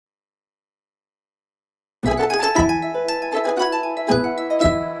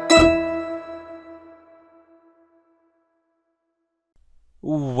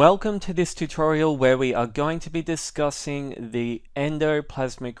Welcome to this tutorial where we are going to be discussing the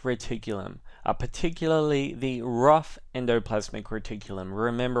endoplasmic reticulum, particularly the rough endoplasmic reticulum,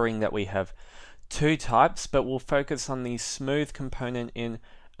 remembering that we have two types, but we'll focus on the smooth component in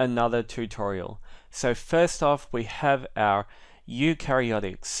another tutorial. So first off, we have our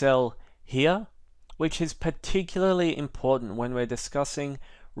eukaryotic cell here, which is particularly important when we're discussing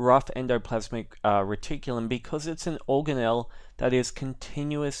rough endoplasmic reticulum because it's an organelle that is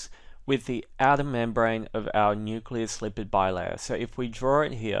continuous with the outer membrane of our nucleus lipid bilayer. So if we draw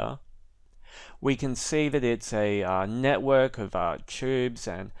it here, we can see that it's a network of tubes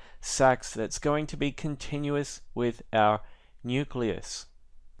and sacs that's going to be continuous with our nucleus.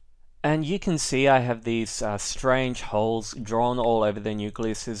 And you can see I have these strange holes drawn all over the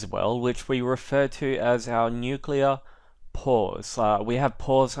nucleus as well, which we refer to as our nuclear pores. We have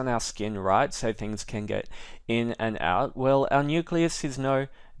pores on our skin, right? So things can get in and out. Well, our nucleus is no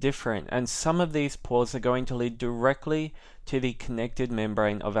different, and some of these pores are going to lead directly to the connected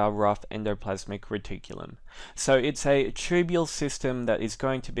membrane of our rough endoplasmic reticulum. So it's a tubule system that is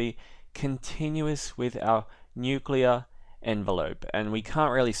going to be continuous with our nuclear envelope, and we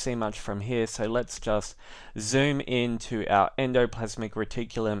can't really see much from here, so let's just zoom into our endoplasmic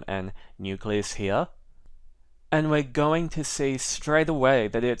reticulum and nucleus here. And we're going to see straight away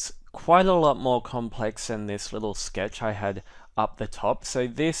that it's quite a lot more complex than this little sketch I had up the top. So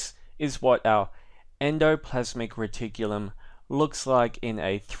this is what our endoplasmic reticulum looks like in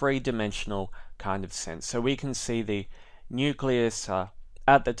a three-dimensional kind of sense. So we can see the nucleus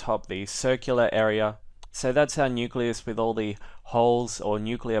at the top, the circular area. So that's our nucleus with all the holes or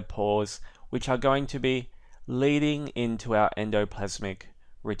nuclear pores, which are going to be leading into our endoplasmic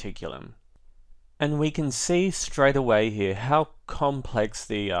reticulum. And we can see straight away here how complex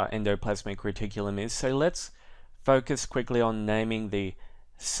the endoplasmic reticulum is. So let's focus quickly on naming the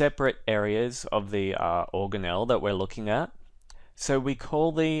separate areas of the organelle that we're looking at. So we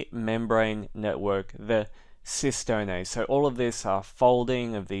call the membrane network the cisternae. So all of this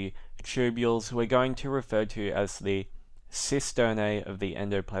folding of the tubules we're going to refer to as the cisternae of the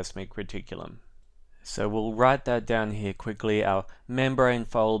endoplasmic reticulum. So we'll write that down here quickly. Our membrane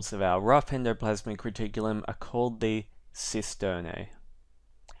folds of our rough endoplasmic reticulum are called the cisternae.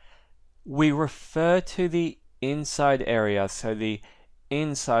 We refer to the inside area, so the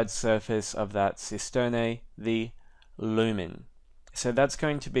inside surface of that cisternae, the lumen. So that's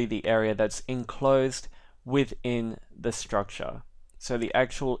going to be the area that's enclosed within the structure. So the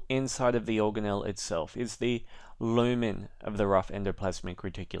actual inside of the organelle itself is the lumen of the rough endoplasmic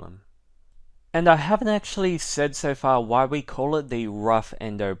reticulum. And I haven't actually said so far why we call it the rough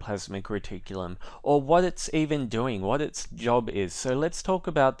endoplasmic reticulum, or what it's even doing, what its job is. So let's talk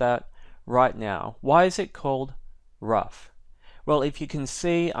about that right now. Why is it called rough? Well, if you can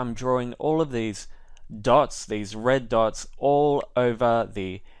see, I'm drawing all of these dots, these red dots, all over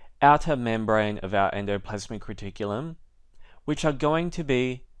the outer membrane of our endoplasmic reticulum, which are going to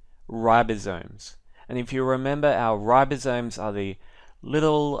be ribosomes. And if you remember, our ribosomes are the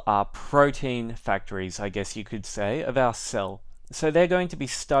little protein factories, I guess you could say, of our cell. So they're going to be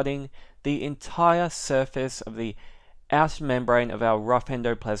studying the entire surface of the outer membrane of our rough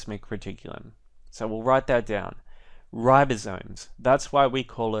endoplasmic reticulum. So we'll write that down. Ribosomes. That's why we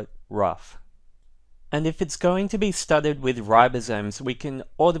call it rough. And if it's going to be studied with ribosomes, we can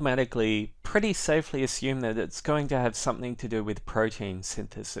automatically, pretty safely assume that it's going to have something to do with protein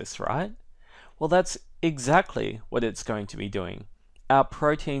synthesis, right? Well, that's exactly what it's going to be doing. Our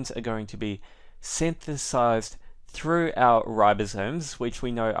proteins are going to be synthesized through our ribosomes, which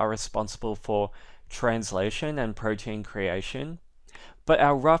we know are responsible for translation and protein creation. But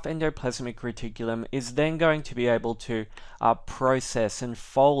our rough endoplasmic reticulum is then going to be able to process and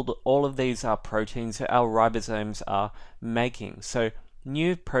fold all of these proteins that our ribosomes are making. So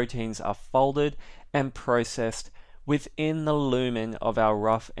new proteins are folded and processed within the lumen of our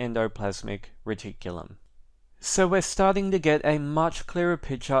rough endoplasmic reticulum. So we're starting to get a much clearer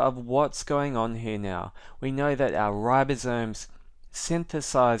picture of what's going on here now. We know that our ribosomes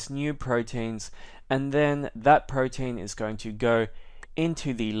synthesize new proteins, and then that protein is going to go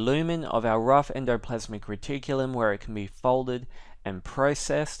into the lumen of our rough endoplasmic reticulum where it can be folded and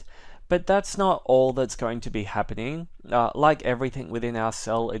processed. But that's not all that's going to be happening. Like everything within our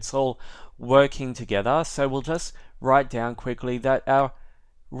cell, it's all working together. So we'll just write down quickly that our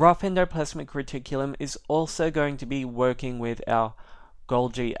rough endoplasmic reticulum is also going to be working with our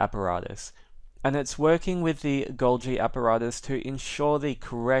Golgi apparatus. And it's working with the Golgi apparatus to ensure the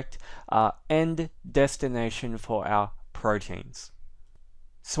correct end destination for our proteins.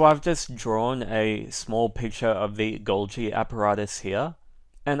 So I've just drawn a small picture of the Golgi apparatus here.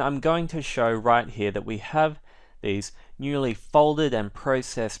 And I'm going to show right here that we have these newly folded and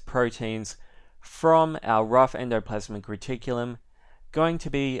processed proteins from our rough endoplasmic reticulum going to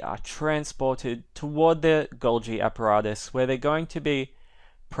be transported toward the Golgi apparatus, where they're going to be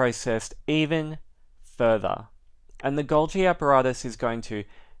processed even further. And the Golgi apparatus is going to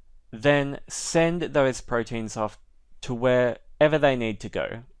then send those proteins off to wherever they need to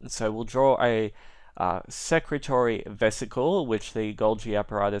go. And so we'll draw a secretory vesicle, which the Golgi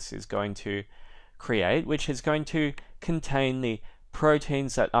apparatus is going to create, which is going to contain the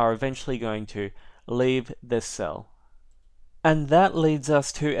proteins that are eventually going to leave the cell. And that leads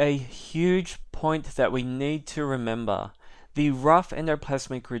us to a huge point that we need to remember. The rough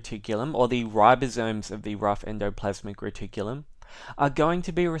endoplasmic reticulum, or the ribosomes of the rough endoplasmic reticulum, are going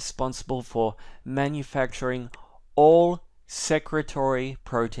to be responsible for manufacturing all secretory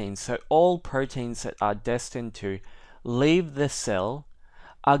proteins. So all proteins that are destined to leave the cell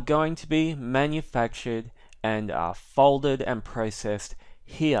are going to be manufactured and are folded and processed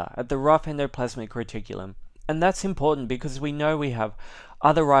here at the rough endoplasmic reticulum. And that's important because we know we have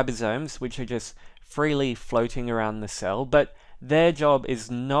other ribosomes which are just freely floating around the cell, but their job is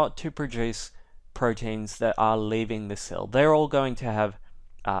not to produce proteins that are leaving the cell. They're all going to have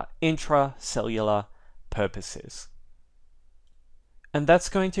intracellular purposes. And that's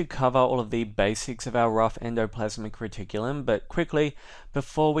going to cover all of the basics of our rough endoplasmic reticulum, but quickly,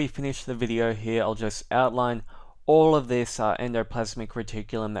 before we finish the video here, I'll just outline all of this endoplasmic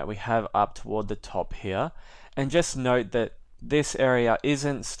reticulum that we have up toward the top here. And just note that this area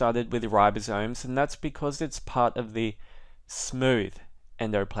isn't studded with ribosomes, and that's because it's part of the smooth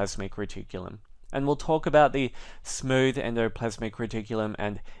endoplasmic reticulum. And we'll talk about the smooth endoplasmic reticulum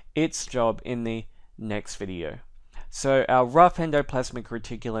and its job in the next video. So our rough endoplasmic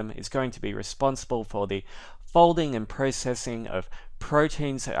reticulum is going to be responsible for the folding and processing of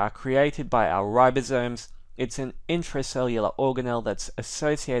proteins that are created by our ribosomes. It's an intracellular organelle that's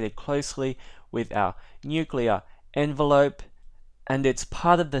associated closely with our nuclear envelope, and it's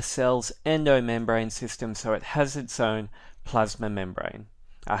part of the cell's endomembrane system, so it has its own plasma membrane.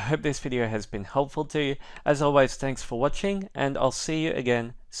 I hope this video has been helpful to you. As always, thanks for watching, and I'll see you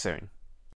again soon.